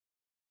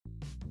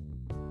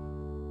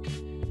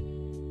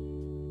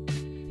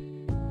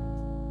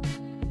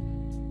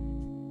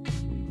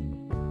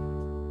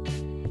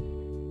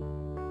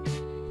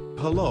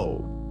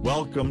Hello,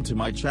 welcome to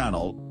my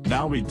channel.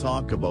 Now we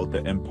talk about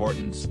the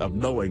importance of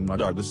knowing what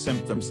are the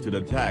symptoms to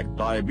detect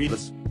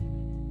diabetes.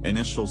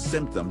 Initial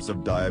symptoms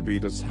of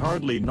diabetes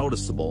hardly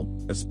noticeable,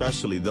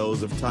 especially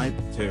those of type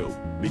 2,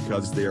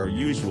 because they are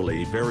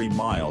usually very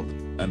mild,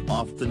 and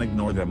often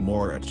ignore them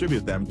or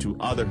attribute them to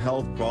other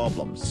health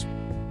problems.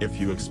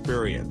 If you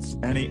experience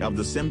any of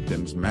the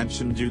symptoms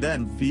mentioned, you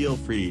then feel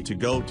free to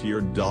go to your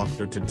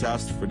doctor to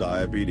test for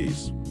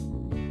diabetes.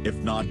 If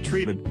not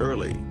treated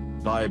early,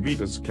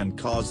 diabetes can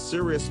cause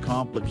serious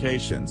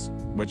complications,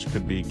 which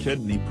could be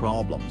kidney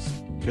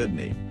problems,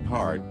 kidney,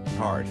 heart,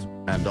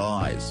 and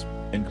eyes,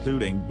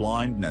 including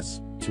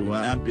blindness, to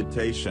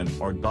amputation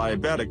or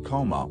diabetic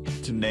coma,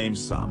 to name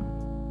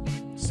some.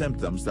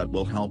 Symptoms that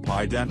will help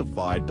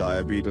identify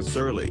diabetes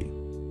early.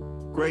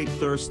 Great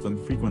thirst and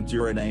frequent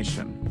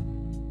urination.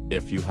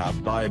 If you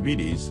have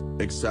diabetes,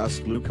 excess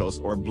glucose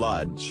or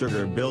blood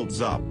sugar builds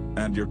up,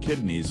 and your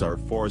kidneys are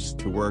forced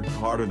to work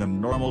harder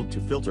than normal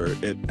to filter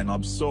it and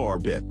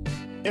absorb it.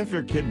 If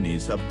your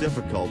kidneys have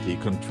difficulty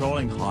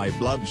controlling high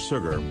blood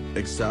sugar,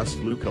 excess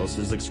glucose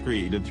is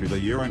excreted through the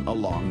urine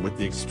along with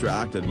the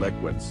extracted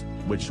liquids,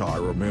 which are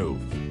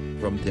removed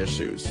from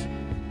tissues.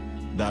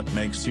 That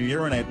makes you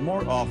urinate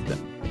more often,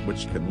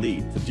 which can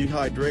lead to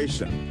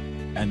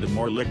dehydration. And the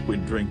more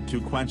liquid drink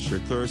to quench your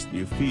thirst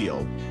you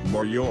feel,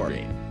 more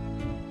urine.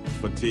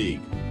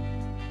 Fatigue.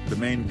 The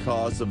main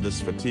cause of this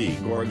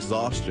fatigue or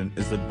exhaustion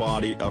is the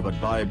body of a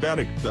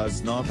diabetic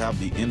does not have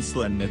the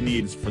insulin it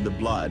needs for the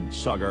blood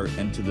sugar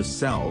into the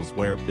cells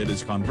where it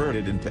is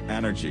converted into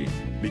energy,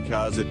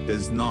 because it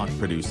does not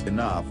produce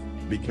enough,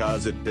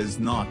 because it does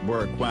not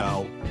work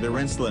well, their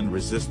insulin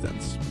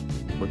resistance.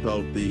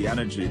 Without the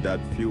energy that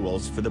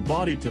fuels for the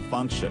body to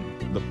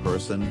function, the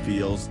person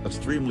feels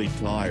extremely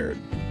tired.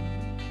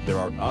 There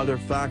are other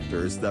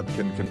factors that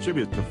can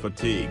contribute to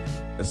fatigue,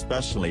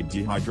 especially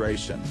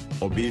dehydration,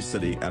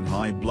 obesity, and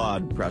high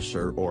blood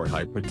pressure or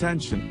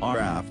hypertension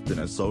are often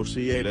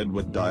associated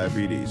with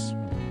diabetes.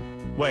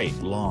 Weight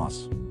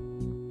loss.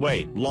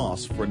 Weight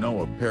loss for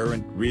no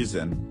apparent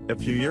reason.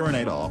 If you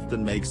urinate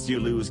often makes you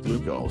lose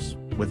glucose,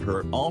 with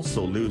her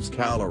also lose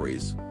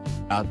calories.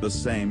 At the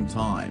same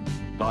time,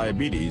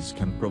 diabetes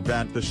can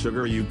prevent the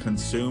sugar you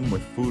consume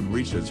with food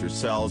reaches your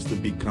cells to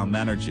become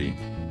energy.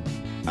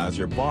 As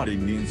your body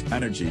needs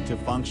energy to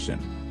function,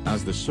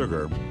 as the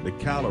sugar, the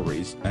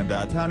calories and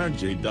that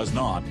energy does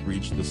not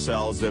reach the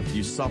cells. If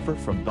you suffer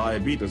from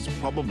diabetes,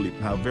 probably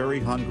have very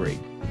hungry.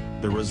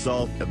 The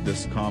result of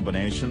this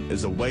combination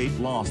is a weight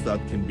loss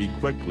that can be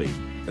quickly,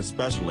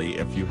 especially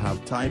if you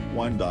have type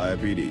 1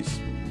 diabetes.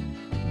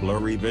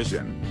 Blurry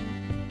vision.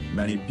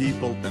 Many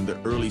people in the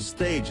early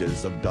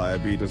stages of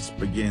diabetes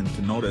begin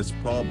to notice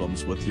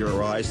problems with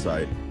your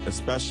eyesight,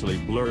 especially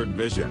blurred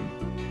vision.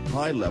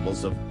 High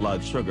levels of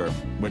blood sugar,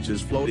 which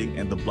is floating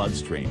in the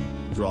bloodstream,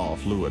 draw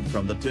fluid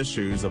from the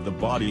tissues of the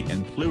body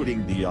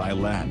including the eye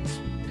lens.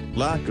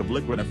 Lack of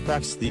liquid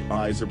affects the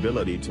eye's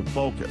ability to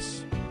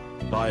focus.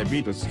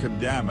 Diabetes can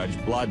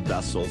damage blood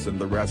vessels in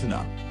the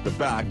retina, the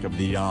back of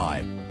the eye.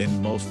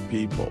 In most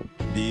people,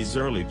 these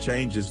early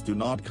changes do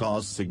not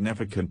cause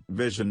significant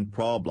vision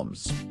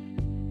problems.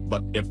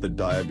 But if the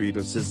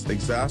diabetes is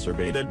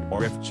exacerbated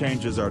or if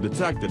changes are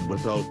detected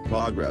without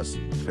progress,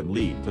 it can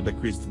lead to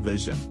decreased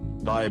vision,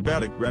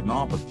 diabetic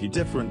retinopathy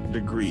different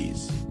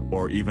degrees,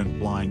 or even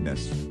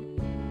blindness.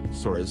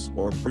 Sores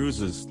or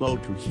bruises slow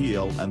to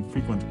heal and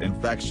frequent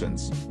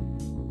infections.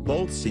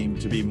 Both seem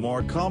to be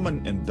more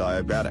common in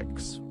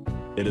diabetics.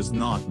 It is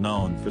not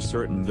known for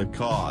certain the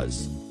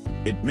cause.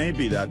 It may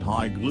be that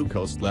high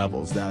glucose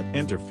levels that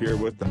interfere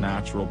with the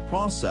natural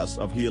process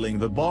of healing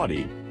the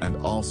body, and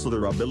also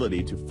their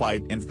ability to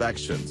fight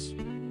infections.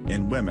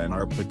 In women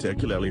are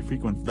particularly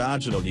frequent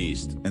vaginal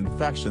yeast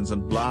infections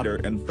and bladder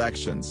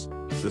infections,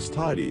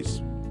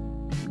 cystitis,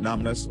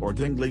 numbness or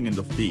tingling in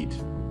the feet.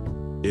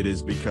 It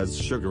is because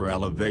sugar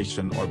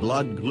elevation or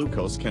blood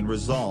glucose can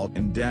result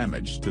in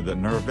damage to the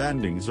nerve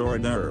endings or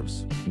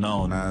nerves,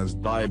 known as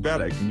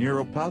diabetic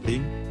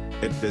neuropathy.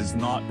 It does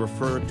not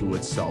refer to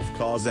itself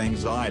cause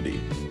anxiety.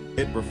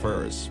 It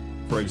refers,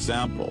 for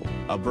example,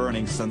 a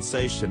burning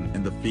sensation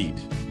in the feet.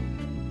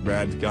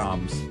 Red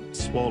gums,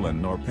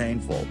 swollen or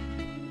painful.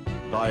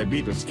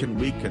 Diabetes can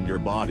weaken your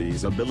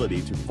body's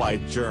ability to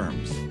fight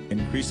germs,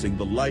 increasing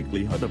the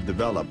likelihood of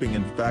developing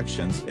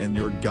infections in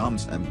your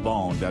gums and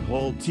bone that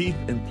hold teeth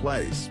in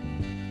place.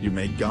 You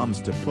make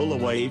gums to pull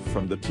away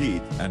from the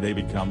teeth and they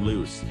become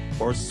loose,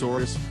 or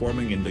sores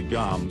forming in the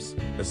gums,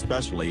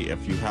 especially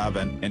if you have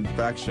an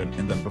infection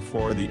in them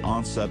before the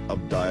onset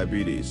of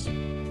diabetes.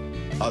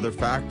 Other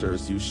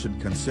factors you should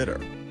consider.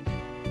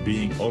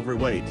 Being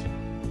overweight.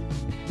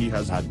 He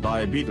has had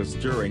diabetes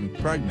during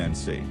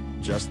pregnancy,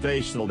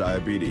 gestational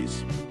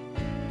diabetes.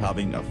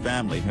 Having a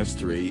family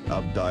history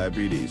of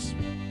diabetes.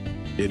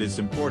 It is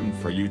important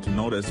for you to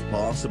notice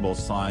possible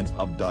signs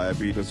of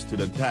diabetes to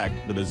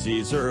detect the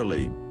disease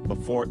early,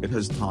 before it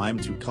has time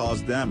to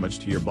cause damage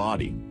to your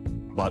body.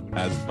 But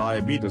as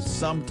diabetes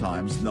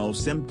sometimes no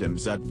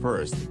symptoms at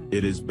first,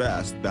 it is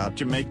best that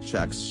you make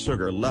checks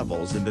sugar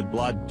levels in the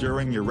blood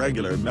during your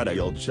regular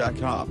medical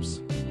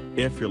checkups.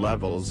 If your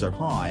levels are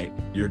high,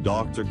 your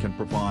doctor can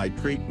provide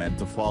treatment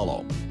to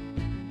follow.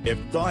 If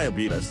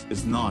diabetes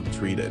is not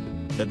treated,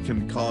 it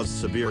can cause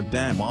severe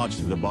damage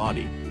to the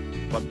body.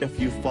 But if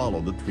you follow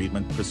the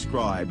treatment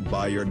prescribed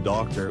by your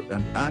doctor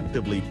and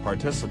actively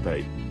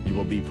participate, you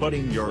will be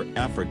putting your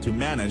effort to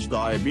manage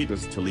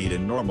diabetes to lead a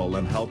normal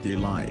and healthy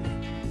life.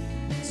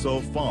 So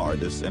far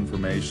this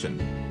information.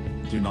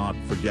 Do not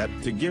forget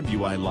to give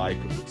you a like,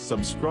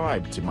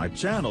 subscribe to my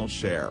channel,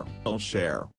 share.